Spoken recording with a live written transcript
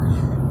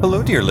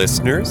Hello, dear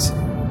listeners.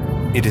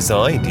 It is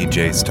I,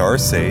 DJ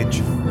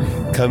Starsage,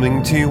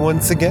 coming to you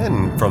once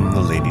again from the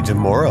Lady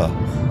Demora,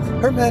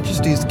 Her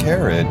Majesty's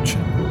carriage.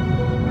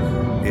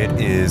 It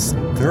is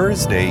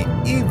Thursday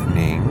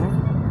evening.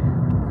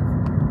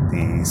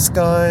 The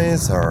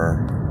skies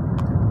are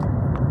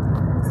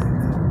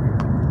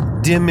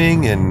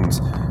dimming and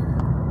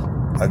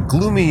a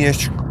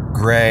gloomy-ish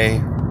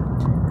gray.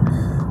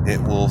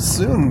 It will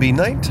soon be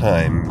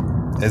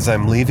nighttime as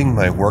I'm leaving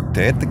my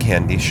workday at the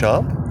candy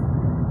shop.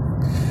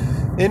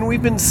 And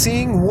we've been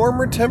seeing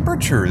warmer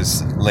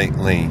temperatures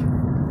lately.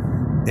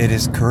 It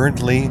is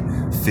currently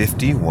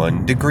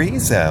 51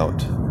 degrees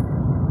out.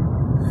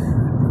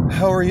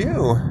 How are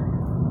you?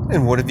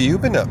 And what have you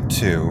been up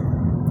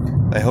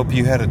to? I hope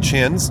you had a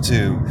chance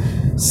to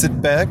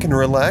sit back and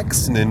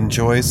relax and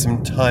enjoy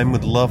some time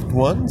with loved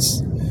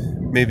ones.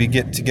 Maybe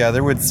get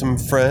together with some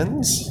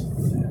friends.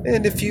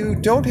 And if you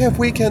don't have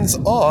weekends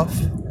off,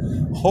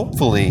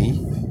 hopefully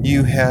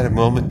you had a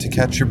moment to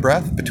catch your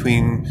breath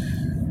between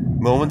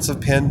moments of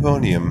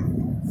pandemonium.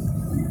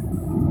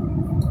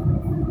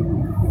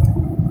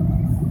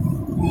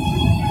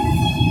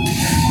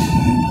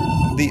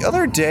 The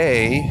other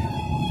day,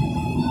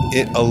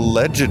 it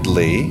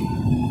allegedly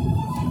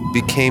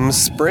became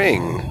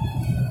spring.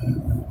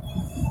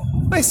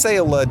 I say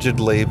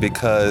allegedly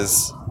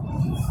because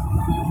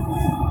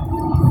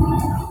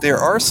there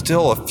are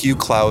still a few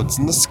clouds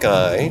in the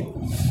sky,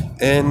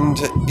 and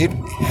it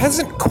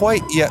hasn't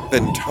quite yet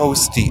been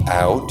toasty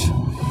out.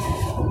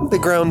 The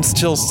ground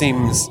still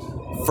seems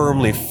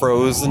firmly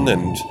frozen,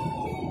 and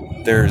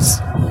there's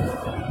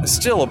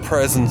still a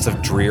presence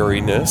of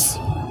dreariness.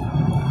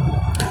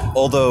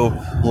 Although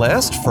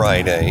last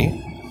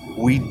Friday,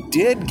 we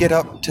did get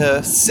up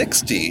to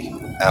 60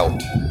 out.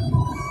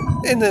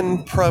 And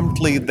then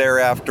promptly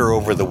thereafter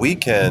over the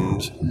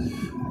weekend,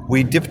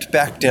 we dipped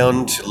back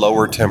down to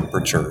lower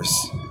temperatures.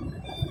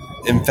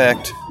 In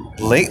fact,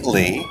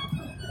 lately,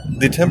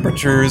 the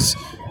temperatures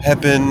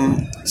have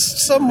been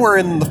somewhere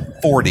in the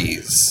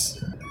 40s,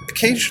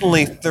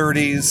 occasionally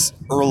 30s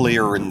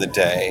earlier in the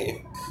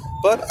day.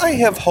 But I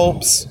have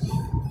hopes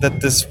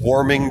that this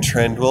warming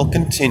trend will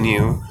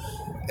continue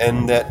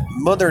and that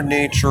Mother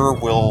Nature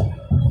will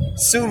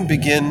soon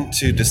begin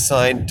to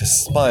decide to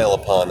smile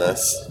upon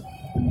us.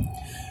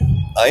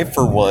 I,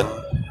 for one,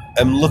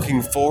 am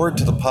looking forward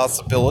to the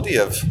possibility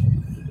of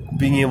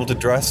being able to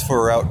dress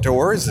for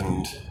outdoors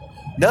and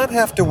not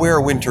have to wear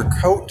a winter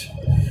coat.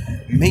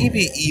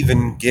 Maybe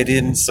even get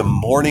in some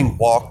morning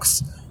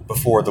walks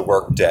before the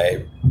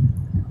workday.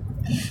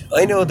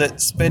 I know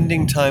that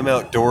spending time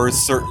outdoors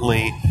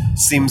certainly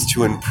seems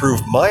to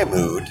improve my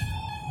mood,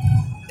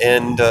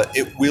 and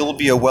it will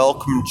be a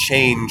welcome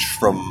change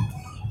from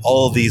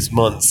all of these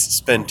months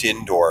spent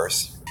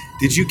indoors.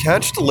 Did you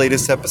catch the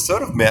latest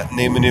episode of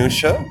Matinee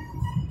Minutia?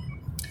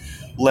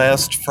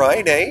 Last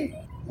Friday,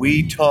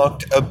 we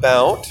talked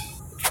about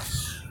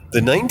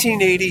the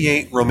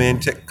 1988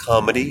 romantic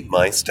comedy,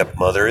 My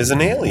Stepmother is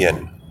an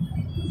Alien.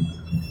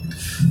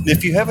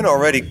 If you haven't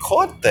already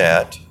caught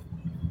that,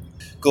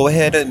 go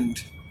ahead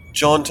and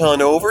jaunt on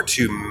over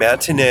to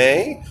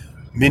Matinee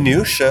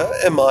Minutia,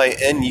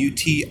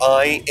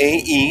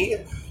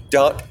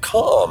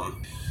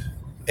 MINUTIAE.com.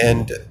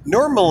 And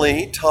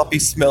normally, Toppy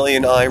Smelly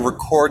and I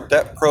record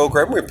that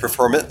program. We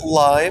perform it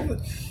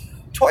live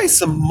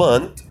twice a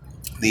month,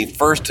 the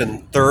first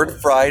and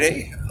third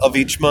Friday of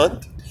each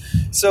month.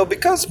 So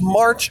because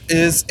March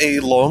is a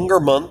longer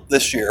month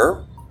this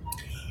year,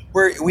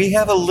 we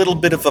have a little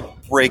bit of a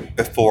break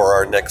before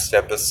our next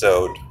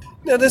episode.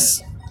 Now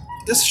this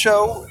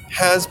show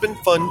has been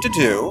fun to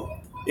do.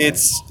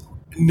 It's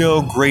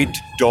no great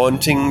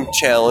daunting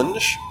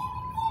challenge.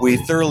 We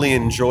thoroughly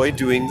enjoy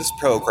doing this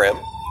program.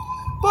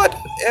 But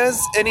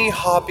as any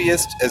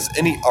hobbyist, as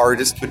any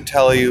artist would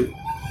tell you,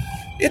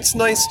 it's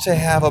nice to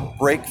have a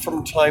break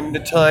from time to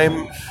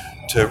time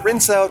to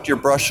rinse out your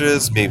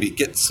brushes, maybe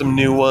get some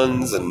new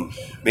ones, and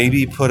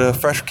maybe put a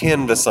fresh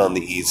canvas on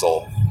the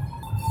easel.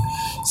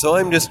 So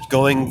I'm just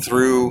going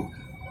through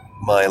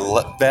my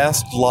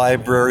vast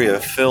library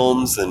of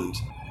films and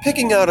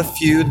picking out a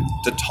few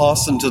to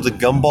toss into the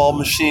gumball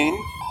machine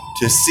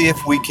to see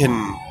if we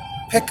can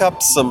pick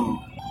up some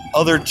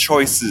other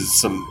choices,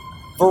 some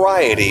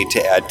variety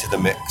to add to the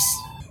mix.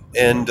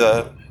 And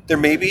there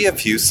may be a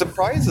few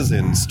surprises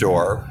in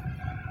store.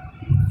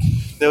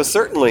 Now,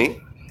 certainly,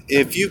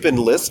 if you've been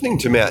listening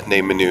to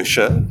Matinee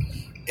Minutia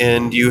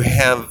and you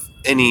have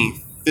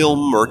any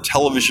film or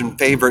television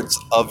favorites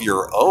of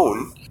your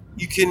own,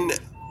 you can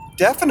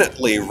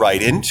definitely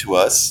write into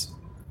us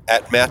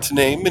at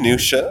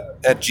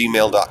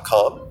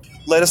matineeminutia@gmail.com.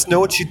 Let us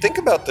know what you think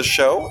about the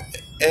show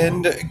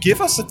and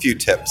give us a few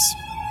tips.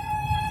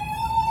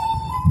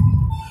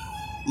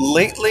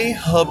 Lately,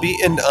 hubby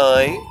and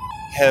I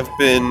have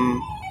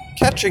been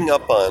catching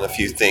up on a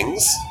few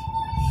things.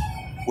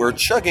 We're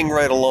chugging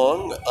right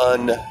along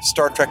on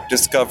Star Trek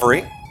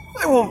Discovery.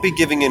 I won't be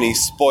giving any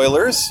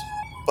spoilers,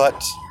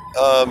 but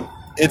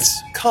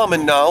it's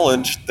common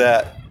knowledge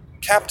that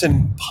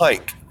Captain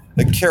Pike,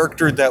 a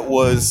character that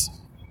was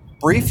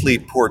briefly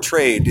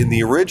portrayed in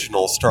the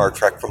original Star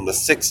Trek from the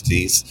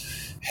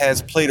 60s,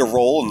 has played a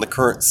role in the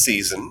current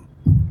season.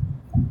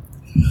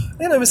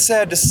 And I'm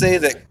sad to say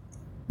that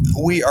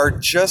we are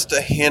just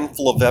a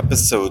handful of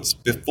episodes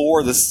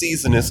before the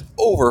season is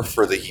over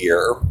for the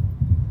year.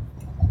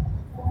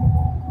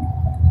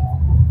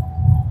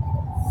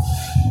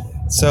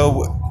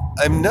 So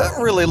I'm not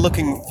really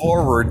looking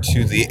forward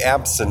to the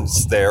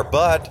absence there,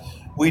 but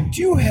we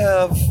do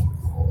have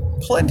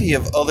plenty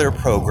of other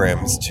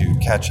programs to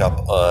catch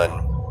up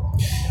on.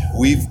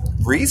 We've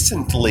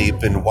recently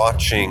been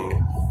watching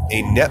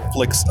a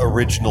Netflix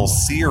original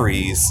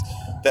series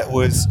that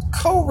was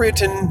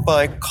co-written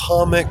by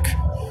comic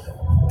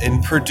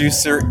and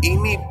producer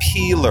Amy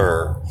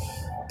Peeler.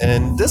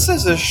 And this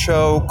is a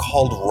show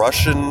called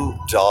Russian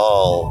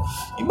Doll.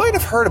 You might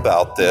have heard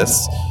about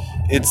this.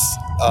 It's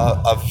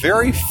a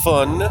very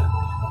fun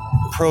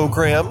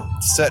program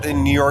set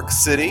in New York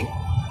City.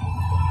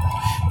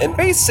 And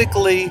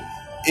basically,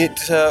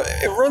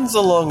 it runs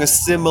along a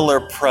similar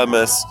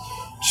premise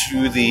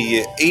to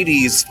the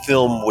 80s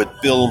film with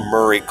Bill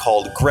Murray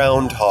called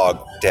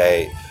Groundhog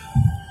Day,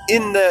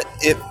 in that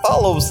it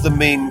follows the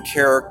main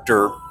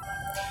character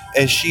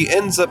as she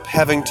ends up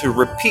having to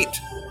repeat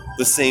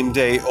the same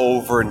day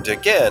over and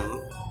again,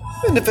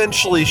 and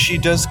eventually she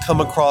does come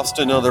across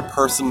another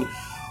person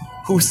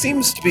who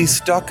seems to be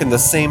stuck in the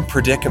same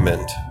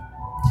predicament.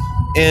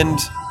 And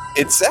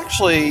it's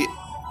actually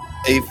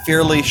a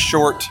fairly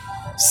short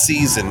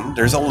season.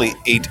 There's only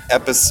 8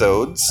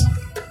 episodes,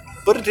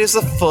 but it is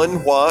a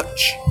fun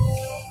watch,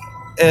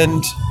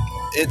 and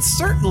it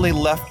certainly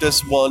left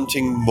us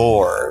wanting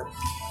more.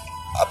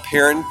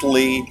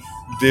 Apparently,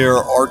 there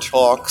are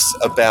talks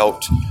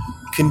about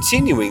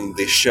continuing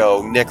the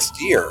show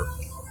next year.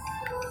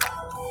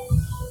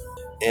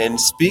 And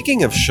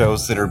speaking of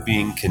shows that are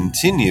being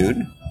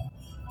continued,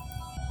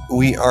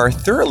 we are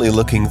thoroughly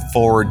looking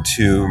forward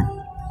to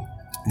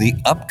the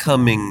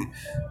upcoming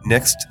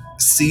next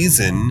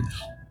season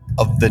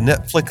of the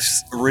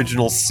Netflix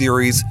original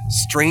series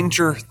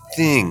Stranger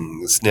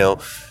Things. Now,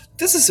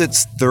 this is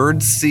its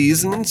 3rd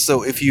season,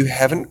 so if you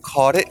haven't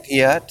caught it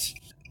yet,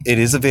 it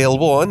is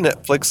available on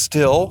Netflix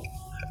still,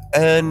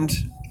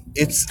 and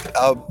it's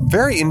a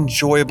very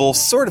enjoyable,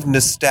 sort of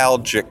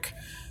nostalgic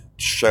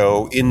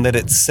show in that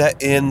it's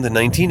set in the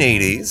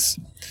 1980s,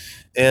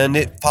 and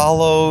it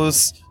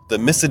follows the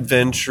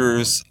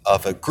misadventures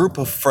of a group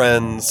of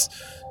friends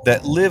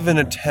that live in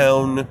a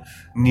town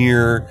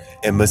near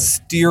a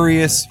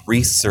mysterious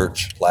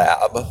research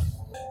lab.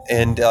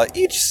 And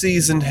each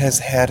season has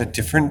had a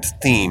different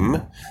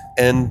theme,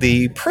 and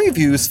the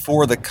previews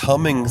for the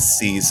coming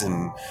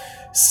season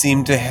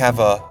seem to have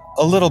a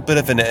little bit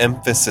of an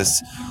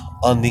emphasis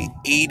on the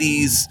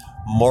 80s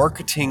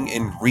marketing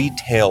and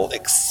retail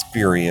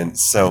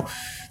experience. So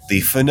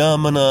the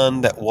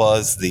phenomenon that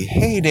was the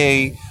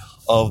heyday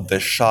of the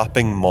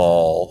shopping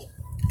mall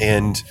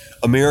and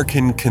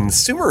American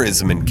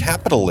consumerism and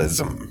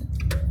capitalism.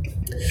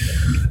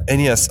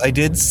 And yes, I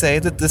did say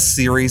that this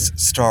series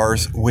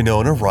stars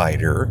Winona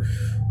Ryder,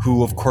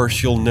 who of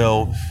course you'll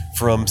know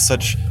from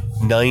such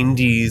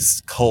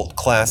 90s cult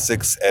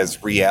classics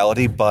as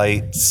Reality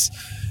Bites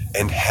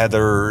and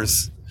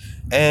Heathers.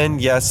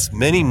 And yes,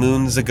 many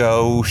moons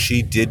ago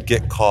she did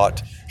get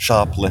caught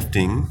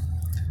shoplifting,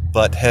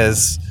 but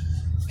has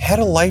had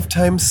a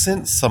lifetime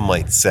since, some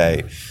might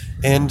say.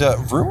 And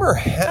rumor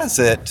has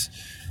it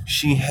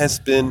she has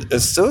been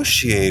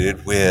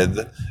associated with,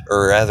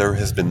 or rather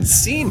has been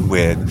seen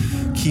with,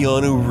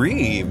 Keanu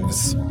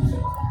Reeves.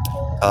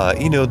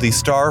 The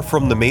star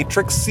from the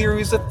Matrix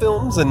series of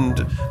films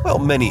and, well,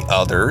 many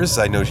others.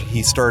 I know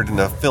he starred in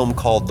a film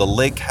called The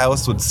Lake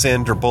House with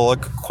Sandra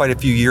Bullock quite a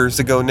few years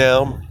ago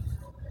now.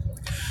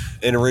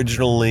 And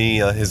originally,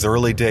 his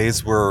early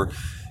days were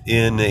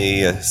in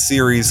a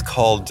series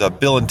called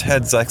Bill and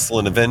Ted's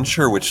Excellent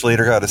Adventure, which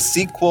later got a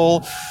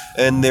sequel.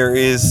 And there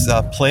is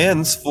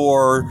plans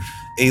for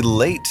a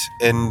late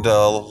and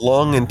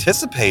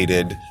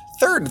long-anticipated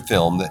 3rd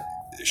film that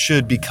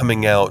should be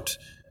coming out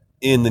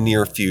in the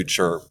near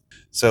future.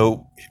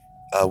 So,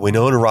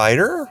 Winona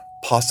Ryder,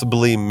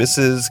 possibly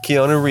Mrs.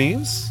 Keanu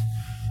Reeves?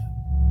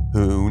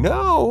 Who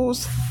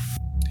knows?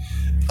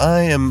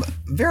 I am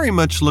very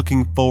much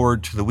looking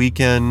forward to the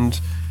weekend,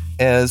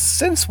 as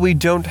since we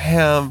don't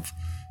have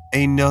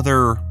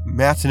another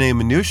Matinee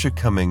Minutia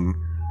coming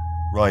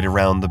right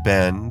around the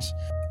bend,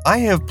 I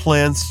have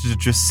plans to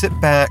just sit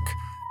back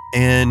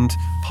and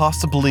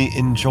possibly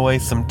enjoy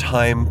some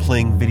time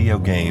playing video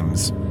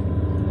games.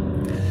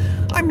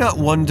 I'm not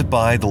one to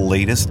buy the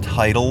latest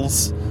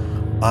titles.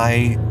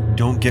 I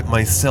don't get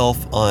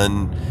myself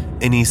on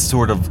any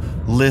sort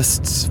of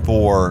lists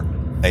for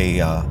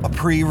a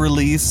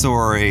pre-release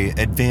or a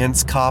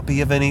advanced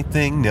copy of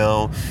anything.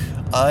 No,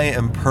 I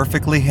am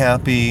perfectly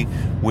happy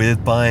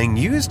with buying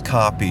used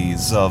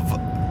copies of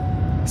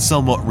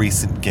somewhat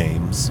recent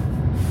games.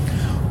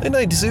 And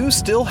I do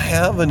still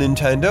have a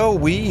Nintendo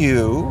Wii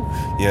U.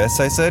 Yes,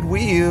 I said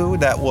Wii U.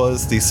 That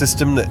was the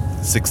system that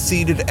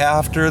succeeded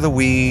after the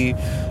Wii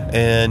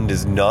and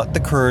is not the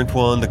current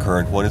one. The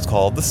current one is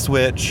called the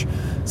Switch.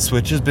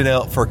 Switch has been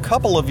out for a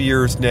couple of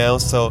years now,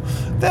 so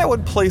that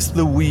would place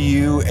the Wii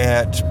U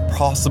at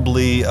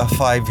possibly a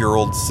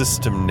 5-year-old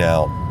system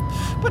now.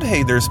 But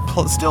hey, there's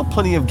still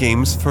plenty of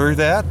games for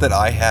that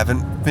I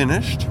haven't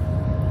finished.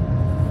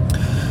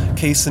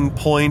 Case in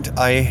point,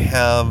 I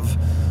have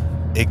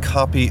a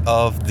copy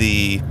of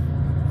the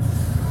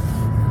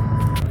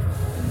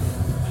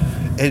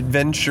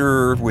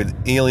adventure with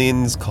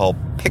aliens called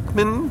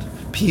Pikmin,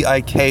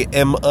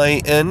 Pikmin.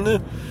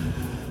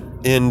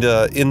 And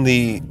in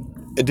the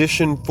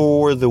edition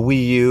for the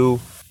Wii U,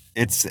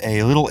 it's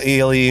a little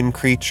alien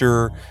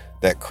creature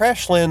that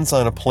crash lands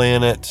on a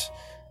planet,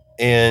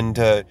 and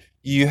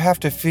you have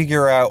to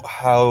figure out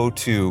how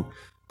to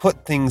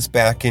put things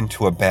back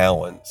into a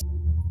balance.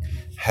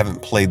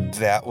 Haven't played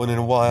that one in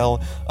a while.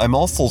 I'm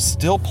also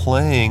still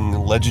playing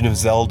Legend of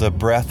Zelda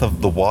Breath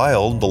of the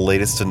Wild, the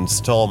latest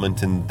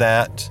installment in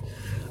that.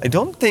 I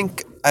don't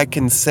think I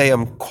can say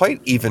I'm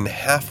quite even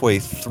halfway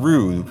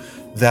through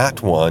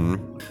that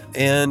one.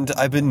 And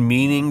I've been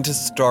meaning to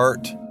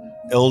start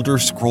Elder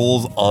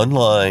Scrolls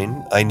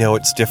Online. I know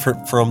it's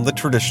different from the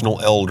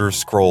traditional Elder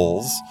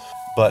Scrolls,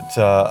 but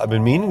I've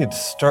been meaning to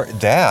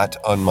start that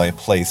on my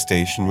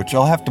PlayStation, which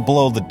I'll have to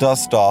blow the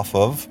dust off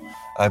of.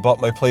 I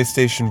bought my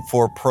PlayStation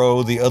 4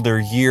 Pro the other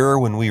year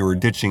when we were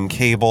ditching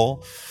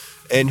cable,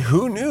 and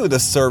who knew the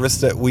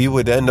service that we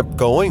would end up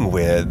going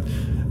with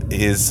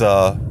is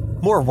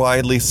more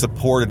widely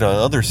supported on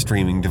other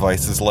streaming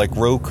devices like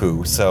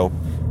Roku. So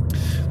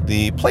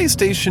the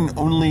PlayStation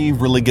only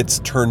really gets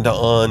turned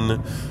on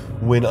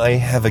when I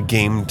have a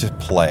game to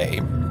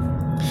play.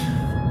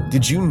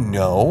 Did you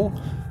know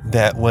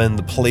that when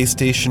the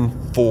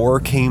PlayStation 4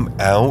 came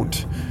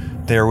out,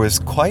 there was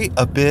quite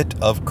a bit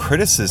of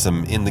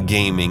criticism in the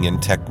gaming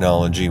and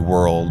technology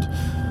world?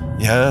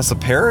 Yes,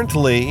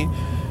 apparently,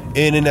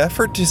 in an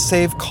effort to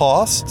save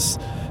costs,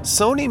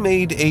 Sony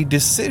made a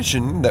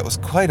decision that was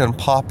quite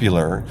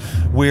unpopular,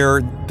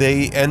 where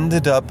they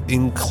ended up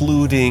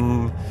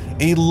including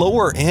a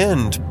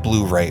lower-end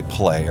Blu-ray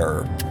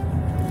player,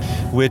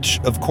 which,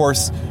 of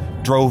course,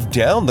 drove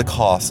down the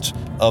cost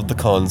of the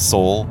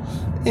console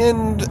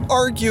and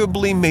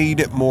arguably made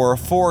it more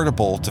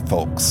affordable to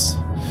folks.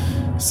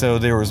 So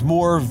there was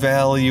more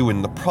value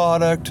in the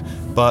product,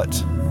 but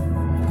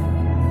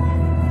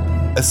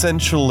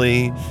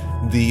essentially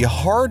the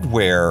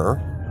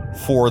hardware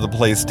for the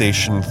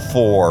PlayStation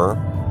 4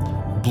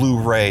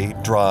 Blu-ray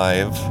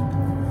drive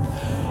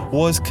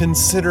was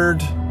considered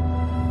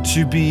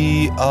to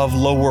be of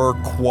lower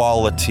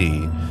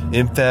quality.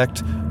 In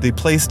fact, the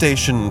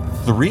PlayStation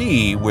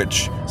 3,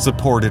 which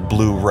supported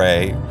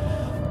Blu-ray,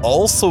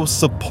 also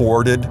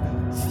supported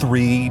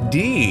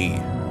 3D.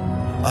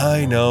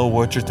 I know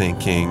what you're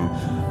thinking.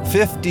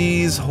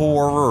 50s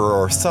horror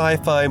or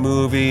sci-fi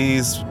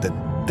movies, the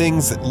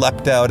things that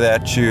leapt out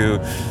at you.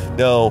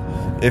 No,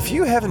 if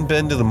you haven't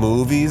been to the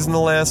movies in the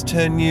last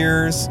 10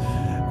 years,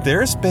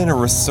 there's been a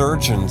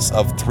resurgence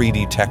of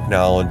 3D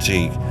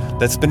technology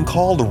that's been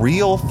called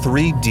Real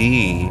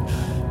 3D.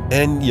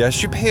 And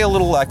yes, you pay a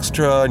little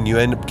extra and you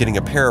end up getting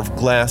a pair of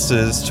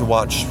glasses to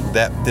watch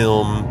that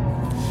film.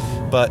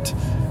 But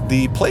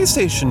the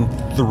PlayStation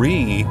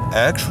 3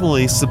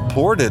 actually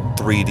supported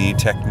 3D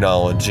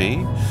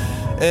technology,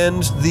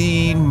 and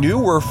the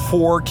newer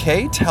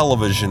 4K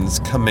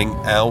televisions coming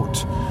out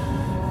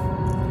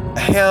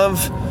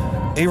have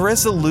a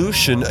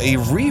resolution, a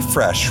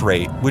refresh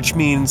rate, which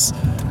means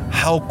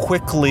how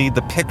quickly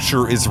the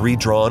picture is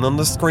redrawn on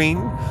the screen.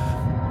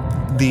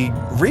 The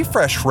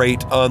refresh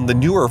rate on the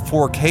newer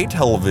 4K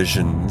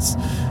televisions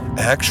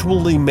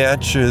actually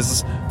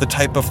matches the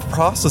type of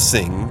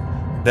processing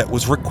that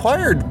was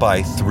required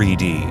by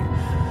 3D.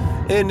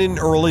 And in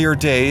earlier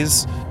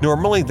days,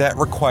 normally that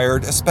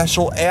required a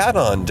special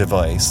add-on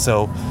device.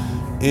 So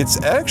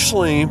it's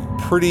actually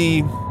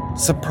pretty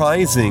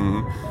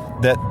surprising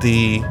that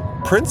the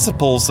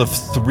principles of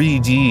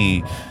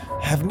 3D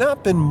have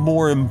not been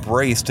more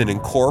embraced and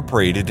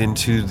incorporated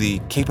into the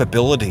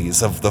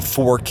capabilities of the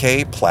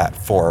 4K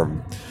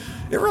platform.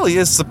 It really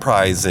is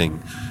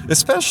surprising,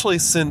 especially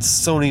since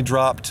Sony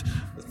dropped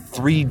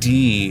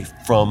 3D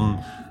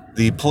from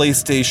the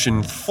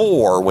PlayStation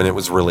 4 when it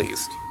was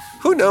released.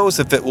 Who knows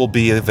if it will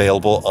be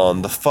available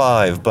on the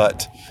 5,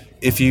 but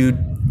if you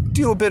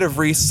do a bit of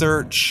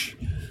research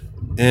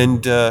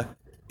and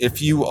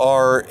if you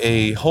are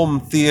a home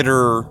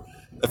theater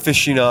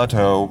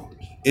aficionado,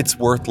 it's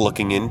worth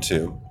looking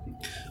into.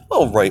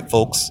 All right,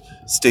 folks,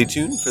 stay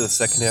tuned for the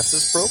second half of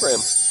this program.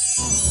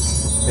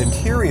 And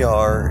here we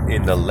are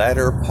in the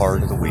latter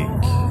part of the week.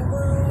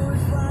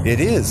 It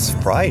is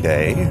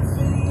Friday,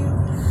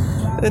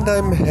 and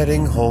I'm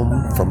heading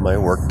home from my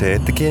workday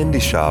at the candy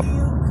shop.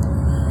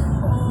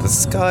 The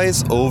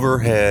skies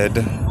overhead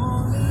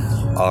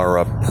are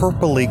a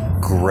purpley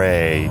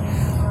gray,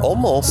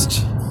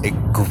 almost a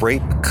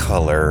grape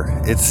color.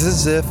 It's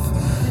as if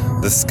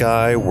the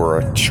sky were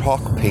a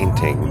chalk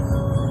painting.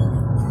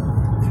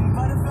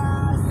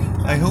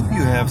 I hope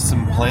you have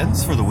some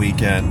plans for the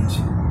weekend,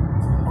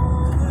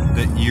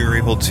 that you're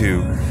able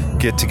to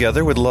get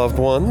together with loved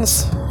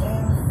ones,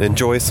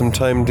 enjoy some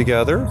time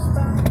together.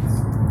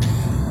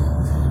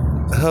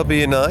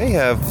 hubby and I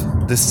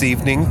have this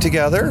evening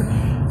together.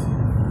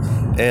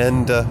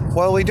 And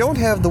while we don't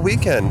have the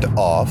weekend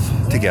off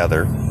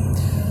together,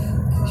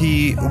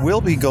 he will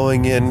be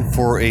going in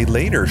for a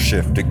later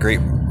shift at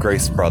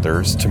Grace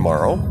Brothers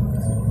tomorrow.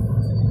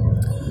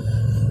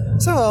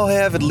 So I'll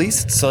have at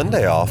least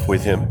Sunday off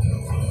with him.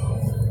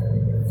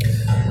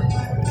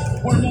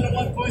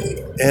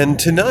 And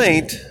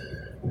tonight,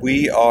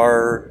 we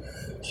are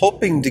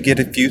hoping to get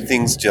a few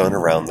things done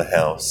around the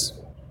house.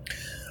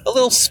 A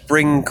little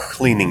spring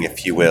cleaning,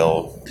 if you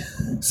will.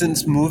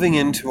 Since moving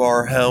into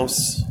our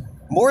house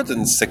more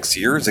than 6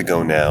 years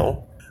ago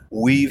now,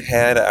 we've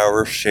had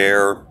our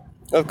share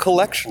of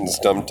collections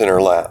dumped in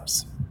our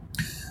laps.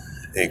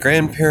 A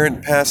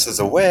grandparent passes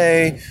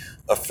away,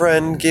 a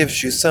friend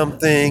gives you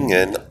something,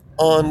 an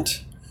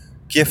aunt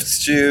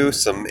gifts you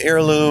some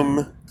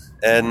heirloom,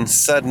 and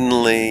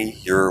suddenly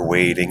you're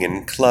wading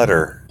in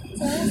clutter.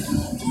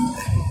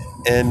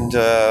 And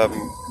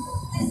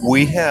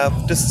we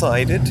have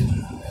decided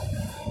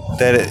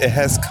that it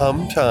has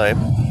come time,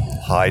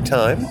 high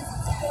time,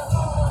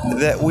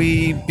 that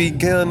we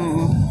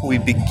begin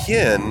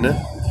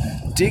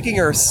digging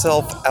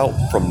ourselves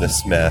out from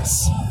this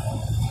mess.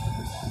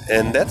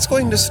 And that's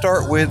going to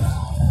start with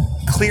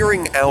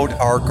clearing out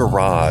our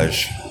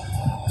garage.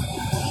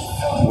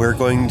 We're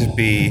going to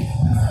be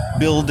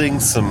building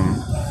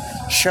some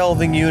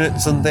shelving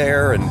units in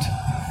there and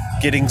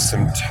getting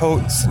some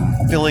totes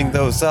and filling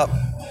those up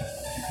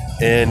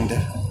and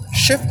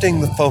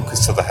shifting the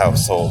focus of the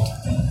household.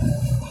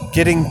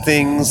 Getting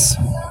things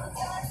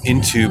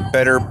into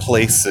better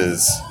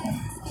places.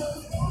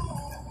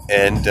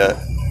 And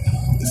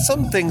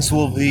some things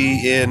will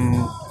be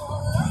in,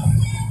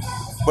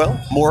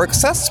 more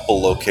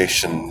accessible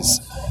locations.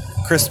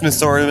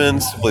 Christmas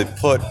ornaments will be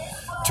put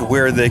to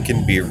where they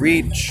can be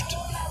reached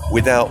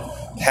without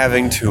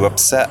having to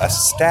upset a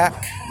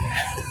stack.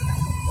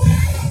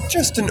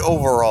 Just an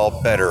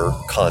overall better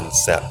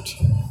concept.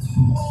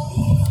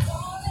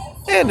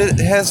 And it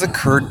has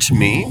occurred to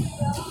me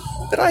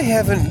that I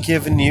haven't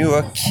given you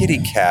a kitty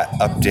cat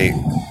update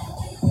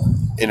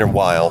in a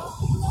while.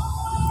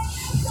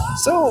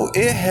 So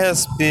it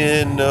has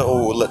been,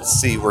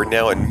 we're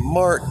now in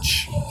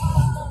March,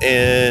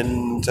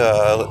 and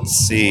let's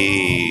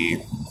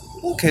see.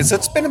 Okay, so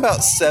it's been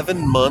about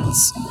 7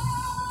 months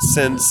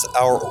since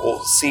our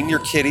senior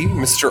kitty,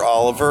 Mr.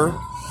 Oliver,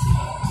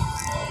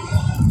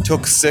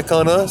 took sick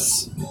on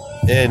us,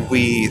 and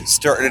we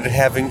started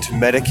having to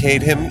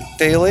medicate him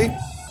daily.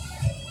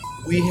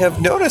 We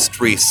have noticed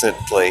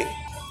recently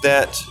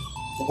that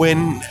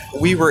when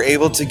we were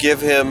able to give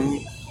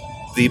him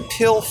the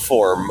pill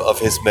form of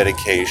his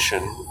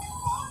medication,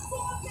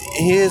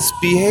 his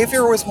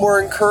behavior was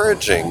more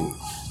encouraging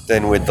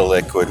than with the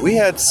liquid. We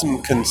had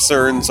some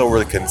concerns over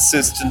the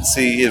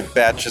consistency of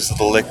batches of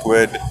the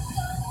liquid,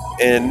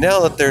 and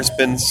now that there's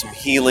been some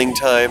healing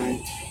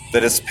time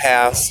that has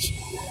passed,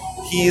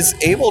 he is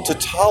able to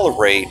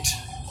tolerate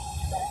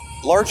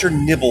larger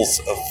nibbles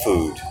of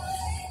food.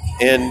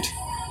 And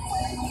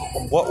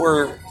what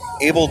we're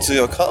able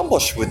to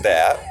accomplish with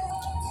that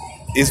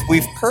is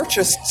we've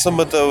purchased some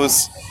of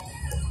those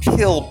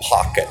pill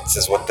pockets,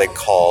 is what they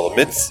call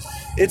them.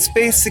 It's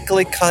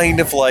basically kind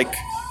of like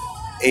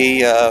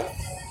a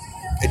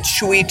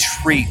chewy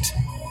treat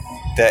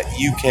that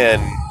you can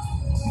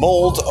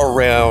mold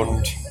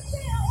around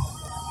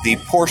the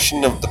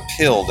portion of the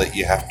pill that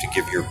you have to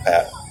give your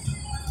pet.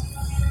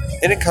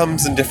 And it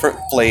comes in different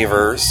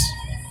flavors,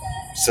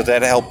 so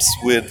that helps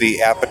with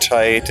the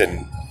appetite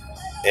and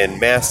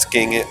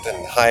masking it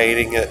and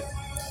hiding it.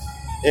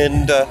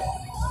 And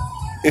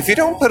if you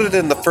don't put it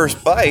in the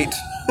first bite,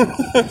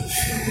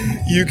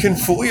 you can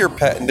fool your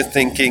pet into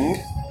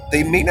thinking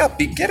they may not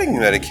be getting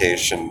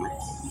medication.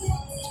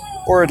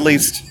 Or at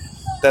least,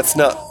 that's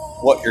not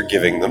what you're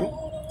giving them.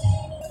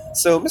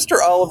 So Mr.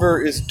 Oliver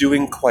is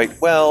doing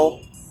quite well,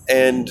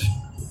 and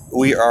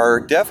we are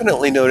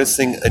definitely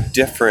noticing a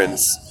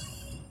difference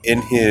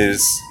in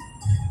his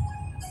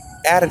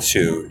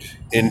attitude,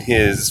 in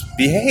his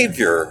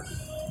behavior,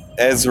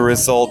 as a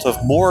result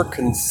of more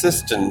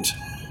consistent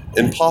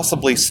and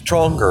possibly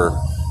stronger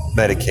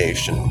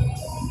medication.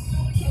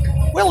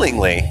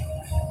 Willingly,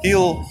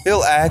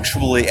 he'll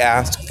actually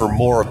ask for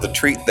more of the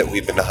treat that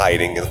we've been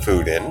hiding the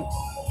food in,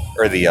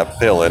 or the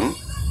pill in.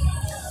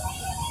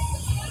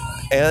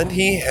 And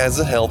he has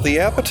a healthy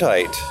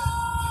appetite.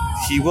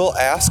 He will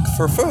ask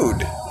for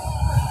food.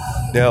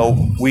 Now,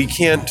 we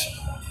can't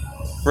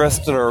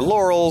rest on our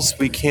laurels.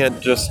 We can't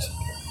just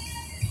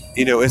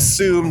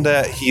assume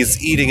that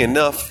he's eating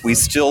enough. We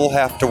still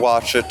have to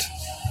watch it,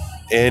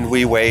 and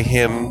we weigh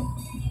him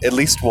at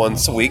least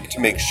once a week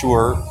to make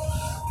sure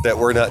that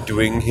we're not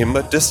doing him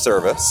a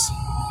disservice.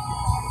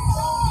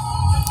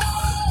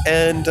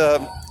 And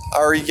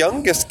our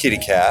youngest kitty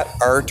cat,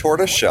 our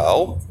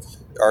tortoiseshell,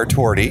 our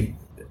tortie,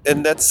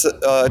 and that's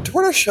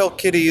tortoiseshell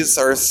kitties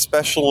are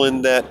special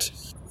in that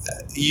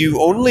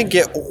you only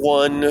get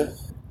one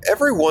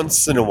every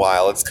once in a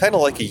while. It's kind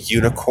of like a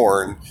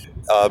unicorn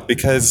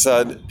because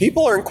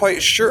people aren't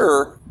quite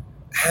sure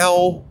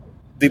how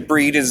the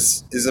breed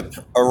is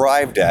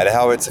arrived at,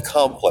 how it's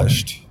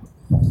accomplished.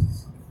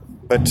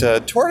 But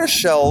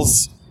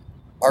tortoiseshells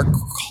are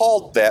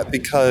called that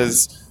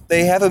because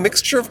they have a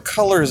mixture of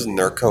colors in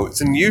their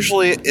coats, and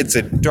usually it's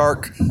a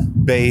dark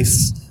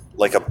base,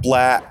 like a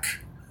black,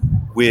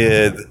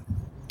 with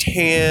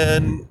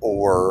tan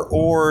or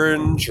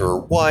orange or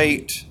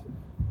white,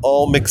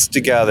 all mixed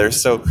together.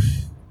 So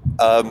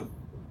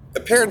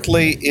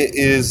apparently it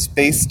is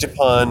based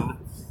upon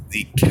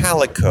the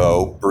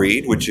calico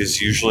breed, which is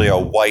usually a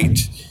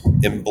white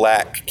and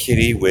black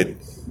kitty with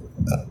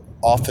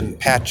often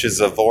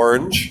patches of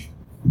orange.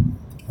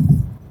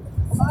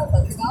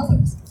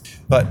 $500.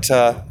 But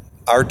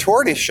our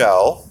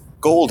tortoiseshell,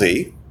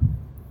 Goldie,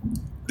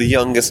 the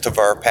youngest of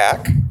our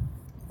pack,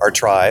 our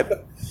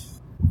tribe,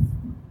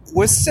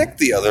 was sick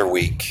the other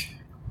week.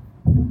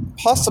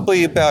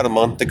 Possibly about a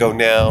month ago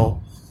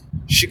now.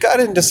 She got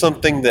into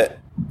something that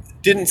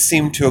didn't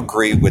seem to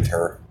agree with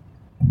her.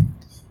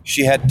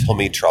 She had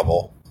tummy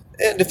trouble.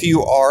 And if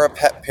you are a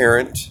pet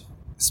parent,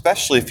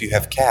 especially if you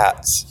have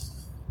cats,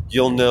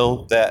 you'll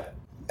know that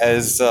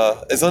as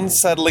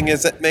unsettling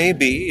as it may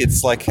be,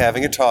 it's like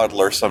having a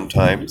toddler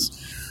sometimes.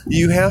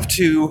 You have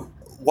to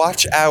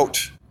watch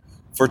out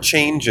for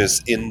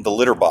changes in the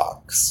litter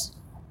box.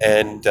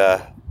 And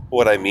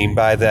what I mean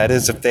by that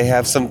is if they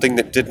have something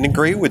that didn't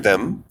agree with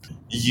them,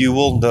 you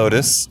will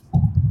notice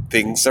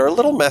things are a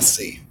little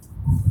messy.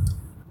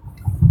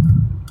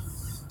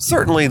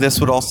 Certainly this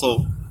would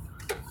also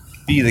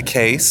be the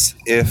case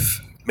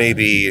if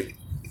maybe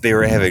they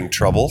were having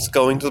troubles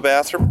going to the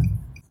bathroom.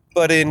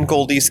 But in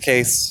Goldie's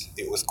case,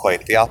 it was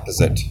quite the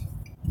opposite.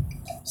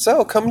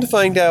 So, come to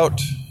find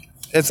out,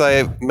 as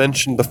I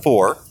mentioned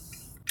before,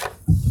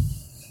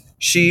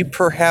 she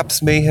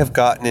perhaps may have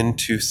gotten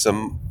into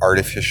some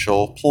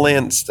artificial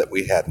plants that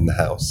we had in the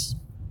house.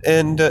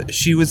 And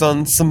she was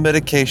on some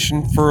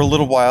medication for a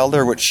little while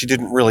there, which she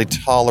didn't really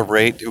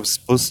tolerate. It was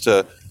supposed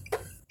to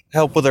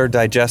help with our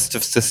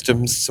digestive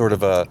systems, sort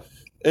of an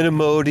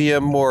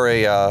Imodium or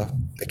a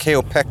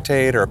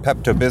kaopectate or a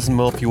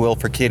Pepto-Bismol, if you will,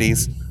 for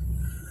kitties.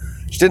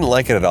 She didn't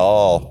like it at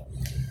all.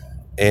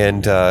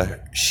 And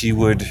she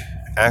would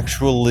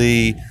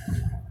actually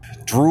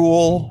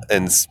drool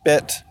and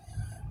spit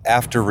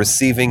after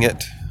receiving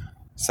it.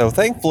 So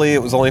thankfully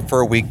it was only for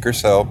a week or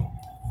so.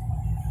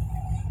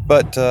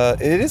 But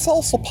it is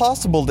also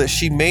possible that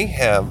she may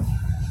have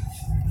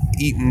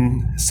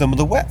eaten some of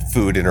the wet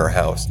food in her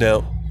house.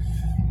 Now,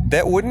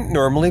 that wouldn't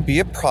normally be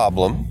a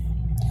problem.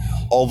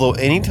 Although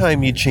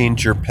anytime you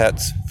change your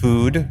pet's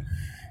food,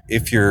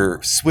 if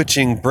you're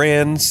switching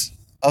brands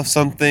of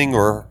something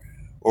or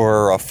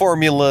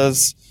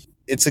formulas,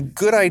 it's a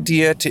good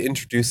idea to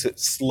introduce it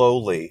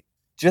slowly.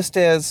 Just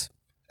as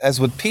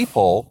with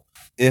people,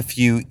 if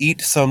you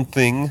eat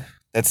something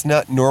that's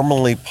not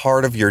normally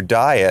part of your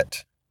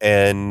diet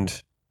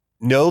and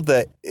know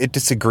that it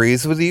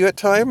disagrees with you at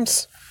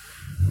times,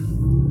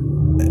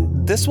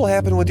 this will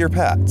happen with your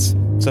pets.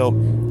 So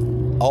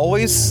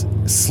always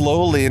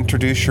slowly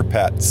introduce your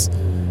pets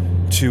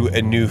to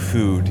a new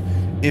food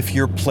if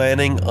you're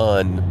planning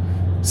on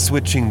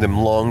switching them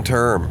long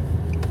term.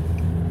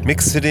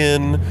 Mix it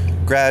in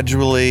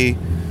gradually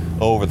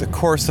over the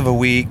course of a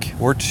week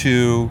or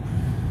two,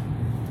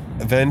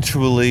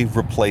 eventually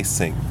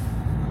replacing.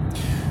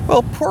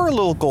 Well, poor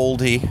little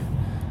Goldie,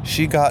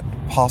 she got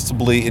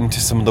possibly into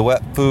some of the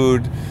wet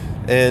food,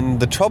 and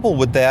the trouble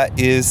with that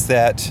is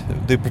that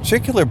the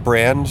particular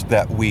brand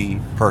that we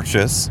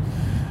purchase,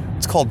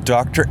 it's called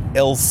Dr.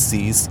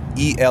 Elseys,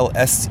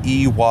 Elseys,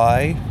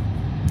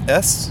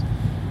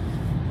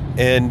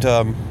 and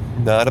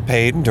not a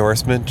paid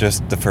endorsement,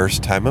 just the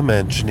first time I'm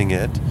mentioning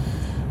it,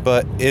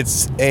 but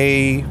it's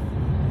a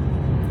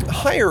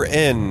higher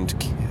end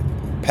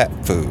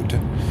pet food.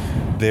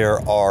 There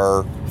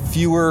are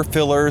fewer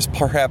fillers,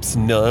 perhaps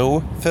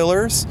no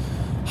fillers,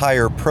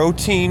 higher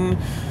protein,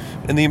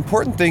 and the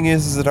important thing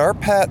is that our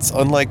pets,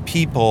 unlike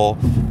people,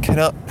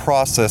 cannot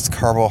process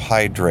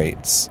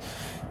carbohydrates.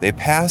 They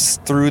pass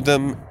through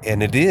them,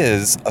 and it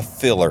is a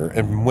filler.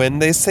 And when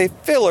they say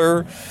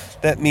filler,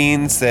 that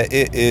means that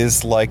it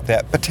is like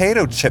that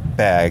potato chip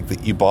bag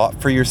that you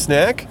bought for your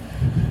snack.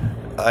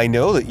 I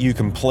know that you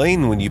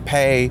complain when you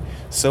pay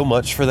so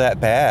much for that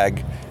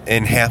bag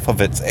and half of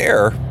it's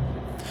air.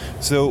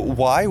 So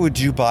why would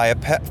you buy a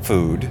pet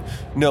food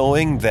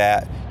knowing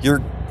that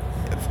your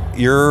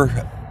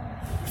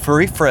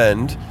furry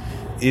friend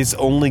is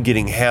only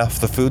getting half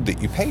the food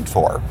that you paid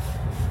for?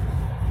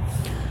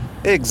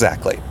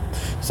 Exactly.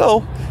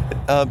 So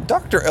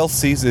Dr.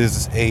 Elseys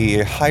is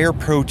a higher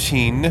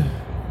protein,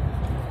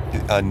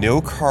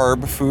 no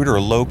carb food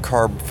or low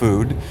carb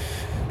food,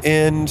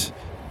 and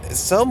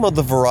some of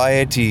the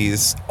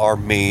varieties are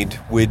made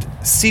with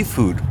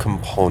seafood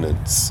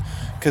components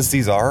because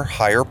these are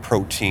higher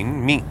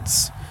protein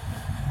meats.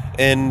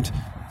 And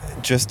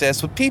just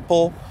as with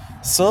people,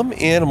 some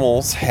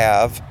animals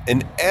have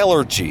an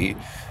allergy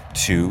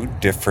to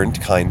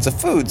different kinds of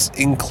foods,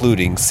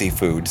 including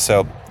seafood.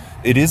 So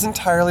it is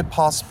entirely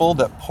possible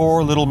that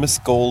poor little Miss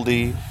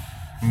Goldie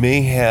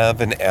may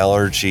have an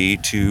allergy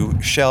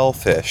to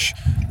shellfish,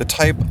 the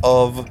type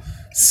of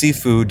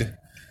seafood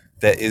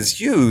that is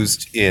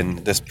used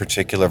in this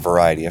particular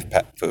variety of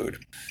pet food.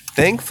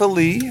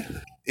 Thankfully,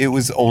 it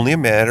was only a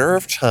matter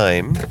of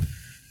time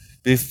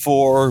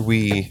before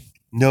we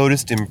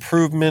noticed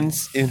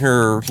improvements in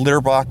her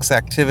litter box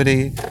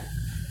activity.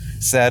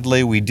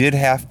 Sadly, we did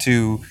have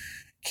to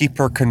keep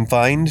her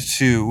confined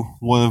to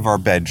one of our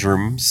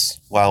bedrooms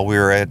while we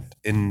were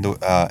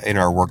in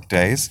our work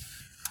days.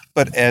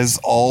 But as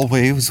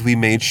always, we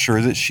made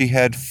sure that she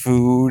had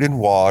food and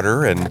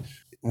water, and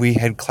we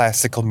had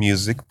classical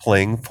music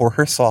playing for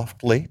her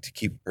softly to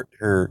keep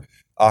her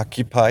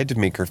occupied, to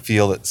make her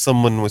feel that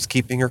someone was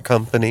keeping her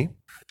company.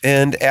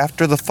 And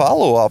after the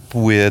follow-up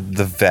with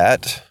the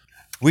vet,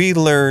 we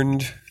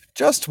learned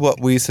just what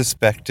we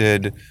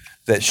suspected,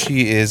 that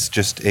she is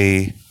just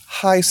a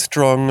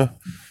high-strung,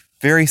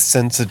 very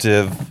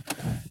sensitive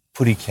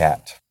putty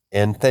cat.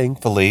 And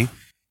thankfully,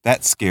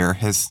 that scare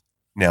has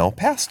now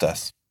passed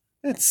us.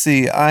 Let's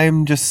see,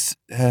 I'm just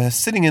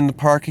sitting in the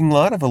parking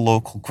lot of a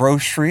local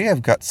grocery.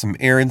 I've got some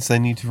errands I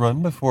need to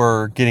run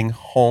before getting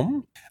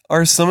home.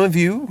 Are some of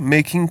you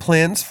making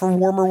plans for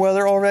warmer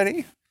weather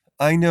already?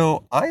 I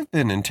know I've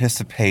been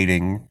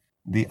anticipating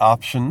the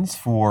options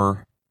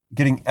for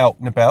getting out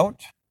and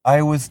about.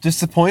 I was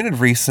disappointed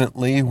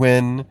recently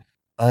when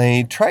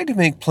I tried to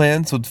make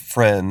plans with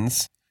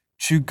friends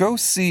to go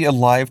see a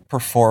live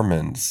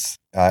performance.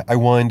 I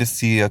wanted to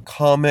see a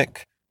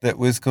comic that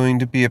was going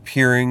to be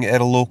appearing at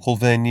a local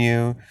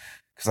venue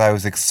because I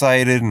was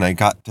excited, and I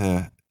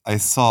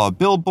saw a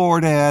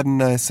billboard ad,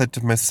 and I said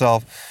to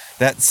myself,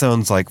 that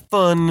sounds like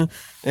fun.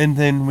 And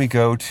then we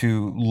go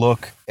to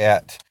look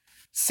at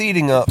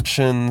seating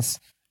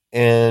options,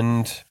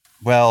 and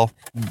well,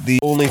 the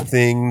only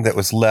thing that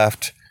was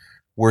left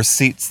were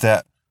seats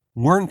that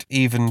weren't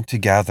even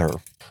together.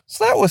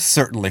 So that was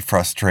certainly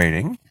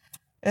frustrating.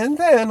 And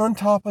then on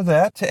top of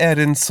that, to add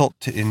insult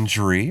to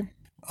injury,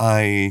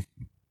 I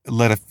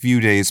let a few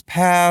days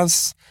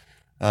pass.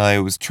 I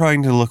was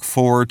trying to look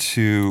forward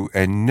to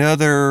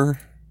another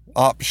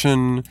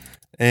option,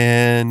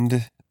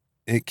 and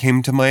it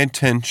came to my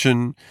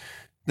attention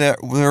that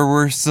there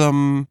were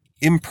some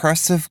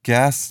impressive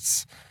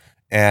guests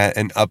at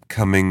an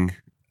upcoming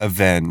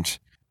event.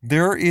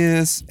 There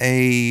is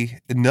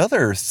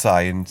another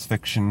science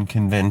fiction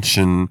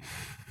convention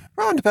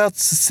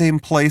roundabouts the same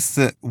place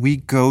that we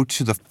go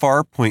to the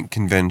Farpoint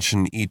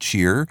convention each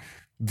year.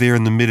 They're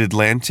in the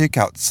Mid-Atlantic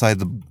outside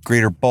the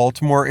greater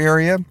Baltimore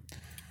area.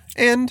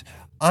 And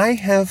I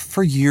have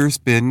for years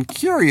been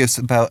curious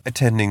about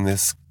attending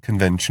this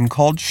convention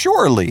called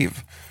Shore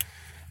Leave.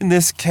 In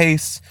this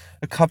case,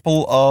 a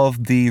couple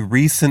of the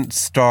recent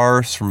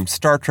stars from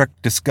Star Trek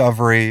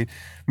Discovery,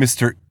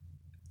 Mr.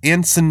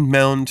 Anson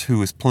Mount,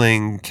 who is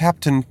playing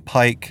Captain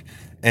Pike,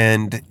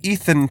 and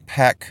Ethan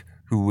Peck,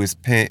 who is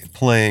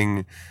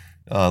playing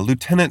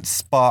Lieutenant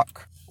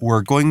Spock,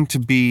 were going to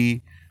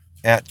be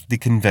at the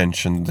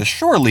convention, the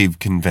Shore Leave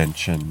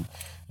convention,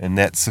 and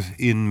that's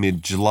in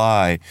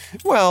mid-July.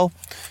 Well,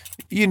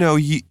 you know,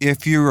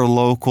 if you're a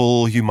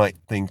local, you might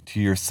think to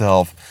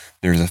yourself,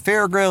 there's a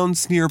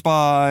fairgrounds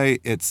nearby,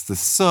 it's the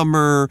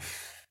summer,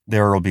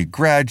 there will be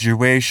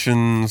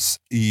graduations,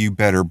 you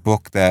better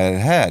book that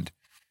ahead.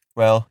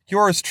 Well,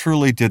 yours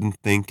truly didn't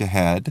think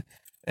ahead,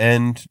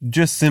 and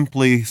just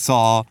simply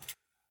saw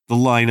the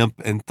lineup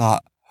and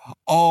thought,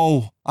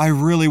 oh, I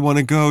really want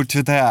to go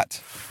to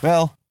that.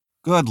 Well,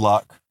 good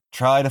luck.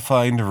 Try to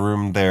find a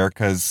room there,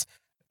 because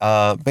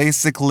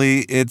basically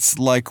it's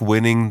like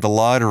winning the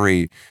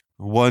lottery.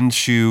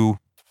 Once you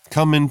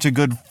come into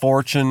good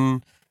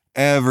fortune,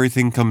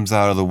 everything comes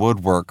out of the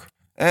woodwork.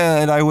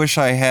 And I wish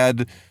I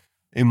had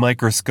a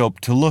microscope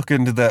to look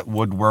into that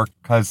woodwork,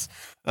 because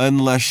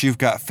unless you've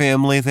got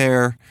family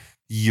there,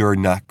 you're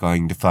not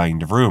going to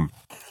find a room.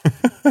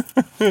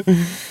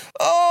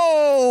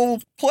 Oh,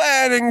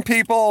 planning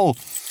people.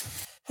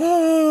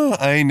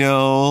 I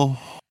know.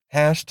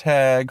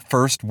 Hashtag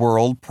first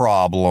world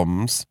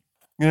problems.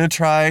 I'm going to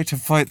try to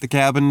fight the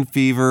cabin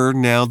fever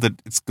now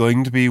that it's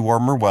going to be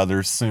warmer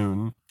weather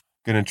soon.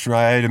 Going to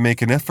try to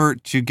make an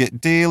effort to get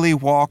daily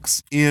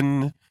walks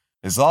in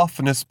as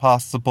often as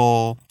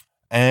possible,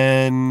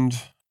 and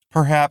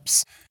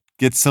perhaps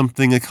get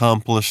something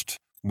accomplished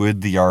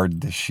with the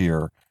yard this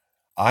year.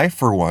 I,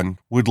 for one,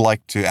 would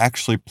like to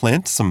actually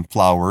plant some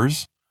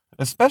flowers,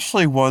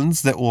 especially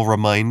ones that will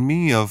remind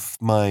me of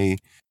my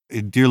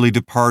dearly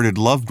departed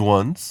loved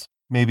ones.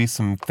 Maybe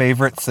some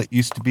favorites that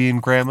used to be in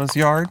Grandma's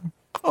yard.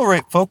 All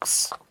right,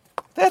 folks,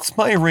 that's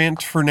my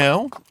rant for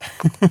now.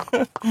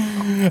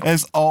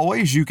 As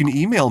always, you can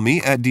email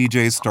me at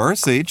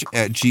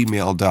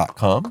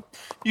djstarsage@gmail.com.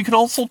 You can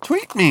also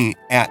tweet me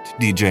at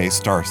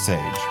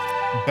djstarsage.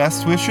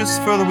 Best wishes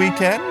for the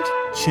weekend.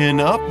 Chin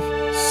up,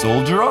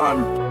 soldier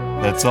on.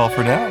 That's all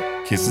for now.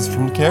 Kisses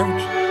from the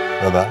carriage.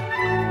 Bye-bye.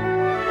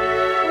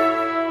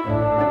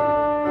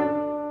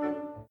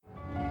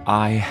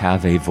 I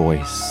have a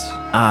voice.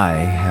 I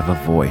have a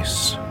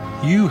voice.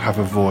 You have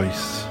a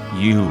voice.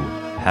 You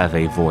have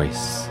a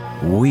voice.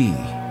 We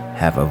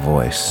have a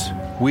voice.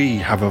 We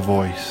have a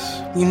voice.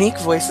 Unique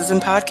voices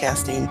in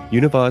podcasting.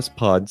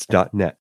 UnivazPods.net.